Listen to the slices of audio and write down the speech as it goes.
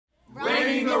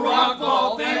the Rock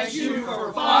Vault thanks you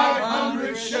for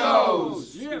 500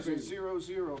 shows. There's a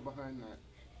 00 behind that.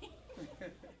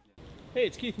 Hey,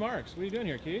 it's Keith Marks. What are you doing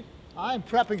here, Keith? I'm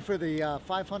prepping for the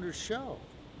 500 show,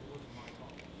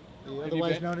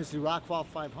 otherwise known as the Rock Vault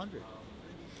 500.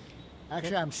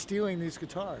 Actually, I'm stealing these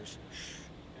guitars.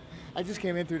 I just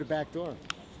came in through the back door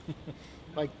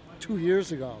like 2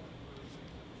 years ago,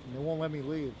 and they won't let me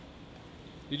leave.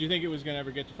 Did you think it was going to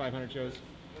ever get to 500 shows?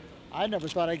 I never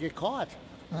thought I'd get caught.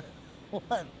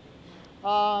 What?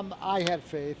 I had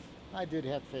faith. I did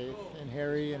have faith in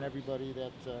Harry and everybody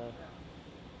that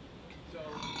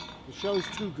the show's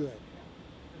too good.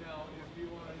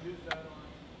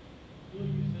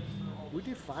 We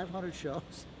did 500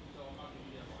 shows.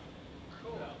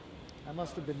 I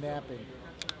must have been napping.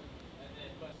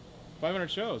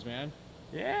 500 shows, man.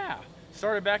 Yeah.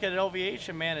 Started back at LVH,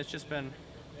 and man, it's just been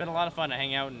a lot of fun to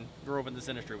hang out and grow up in this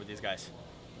industry with these guys.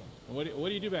 What do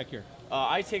you do back here?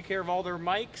 I take care of all their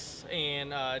mics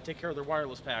and take care of their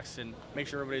wireless packs and make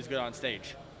sure everybody's good on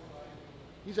stage.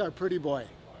 He's our pretty boy.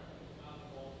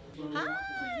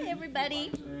 Hi,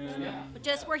 everybody.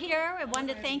 We're here. I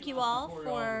wanted to thank you all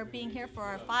for being here for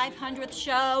our 500th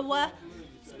show.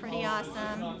 It's pretty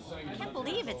awesome. I can't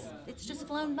believe it's just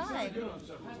flown by.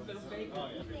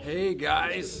 Hey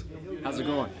guys, how's it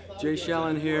going? Jay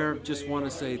Shellen here. Just want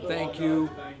to say thank you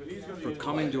for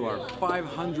coming to our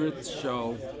 500th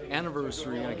show,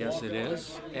 anniversary I guess it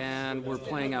is, and we're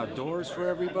playing outdoors for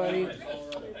everybody.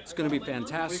 It's going to be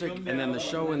fantastic, and then the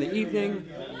show in the evening,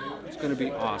 it's going to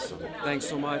be awesome. Thanks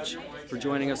so much for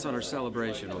joining us on our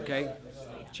celebration, okay?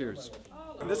 Cheers.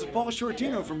 This is Paul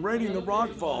Shortino from Raiding the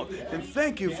Rock Vault, and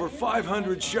thank you for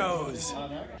 500 shows.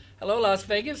 Hello, Las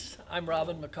Vegas. I'm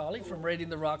Robin McCauley from Raiding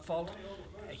the Rock Vault.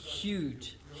 A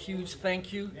huge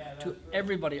thank you to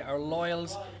everybody, our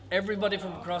loyals, everybody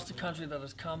from across the country that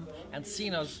has come and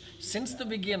seen us since the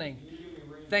beginning.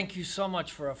 Thank you so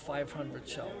much for a 500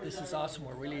 show. This is awesome.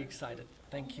 We're really excited.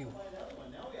 Thank you.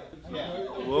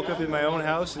 Woke up in my own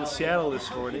house in Seattle this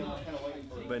morning,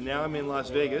 but now I'm in Las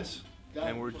Vegas,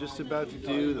 and we're just about to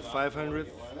do the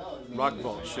 500th Rock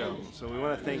Vault show. So we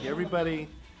want to thank everybody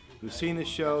who's seen the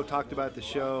show, talked about the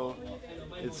show.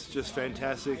 It's just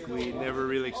fantastic. We never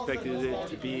really expected it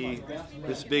to be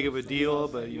this big of a deal,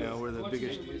 but you know, we're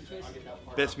the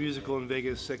best musical in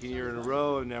Vegas second year in a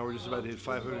row, and now we're just about to hit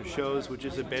 500 shows, which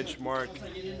is a benchmark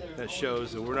that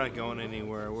shows that we're not going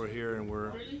anywhere. We're here and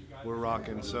we're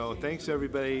rocking. So thanks to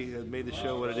everybody that made the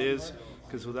show what it is,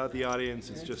 because without the audience,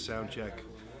 it's just sound check.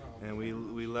 And we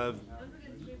love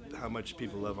how much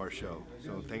people love our show.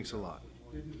 So thanks a lot.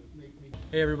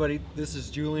 Hey everybody, this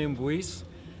is Julian Buis.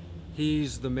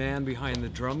 He's the man behind the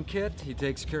drum kit. He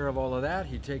takes care of all of that.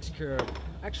 He takes care of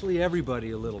actually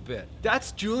everybody a little bit.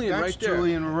 That's Julian right there. That's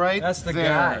Julian right there. That's the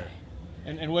guy.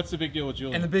 And what's the big deal with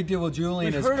Julian? And the big deal with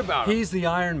Julian We've is heard about him. He's the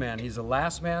Iron Man. He's the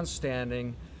last man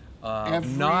standing.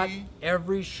 Not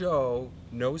every show,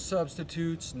 no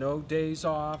substitutes, no days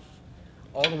off,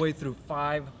 all the way through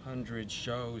 500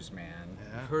 shows, man.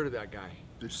 Yeah. I've heard of that guy.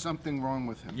 There's something wrong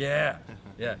with him. Yeah,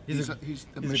 yeah. He's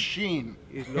a machine.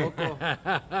 He's local.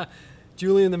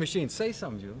 Julian the Machine. Say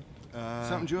something, Julian.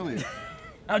 Something, Julian.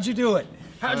 How'd you do it?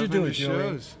 How'd you do it,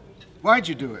 Julian? Shows. Why'd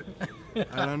you do it?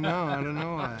 I don't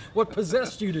know. What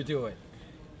possessed you to do it?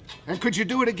 And could you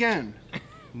do it again?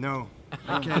 No,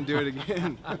 I can't do it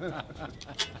again.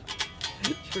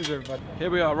 Cheers, everybody. Here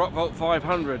we are, Rock Vault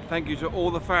 500. Thank you to all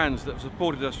the fans that have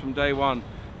supported us from day one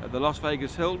at the Las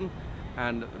Vegas Hilton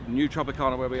and New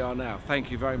Tropicana where we are now.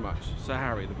 Thank you very much. Sir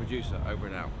Harry, the producer, over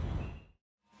and out.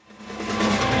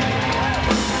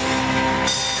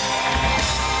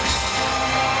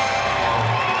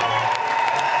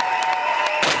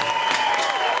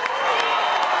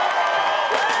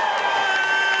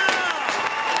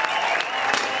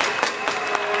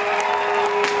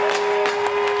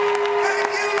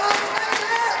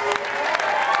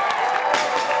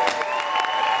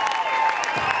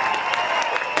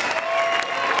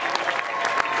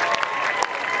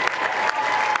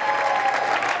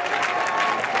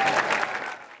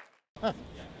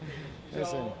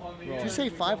 Listen, did you say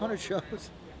 500 shows?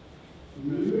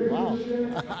 Wow,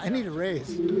 I need a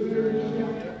raise.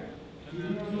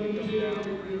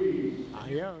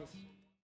 Adios.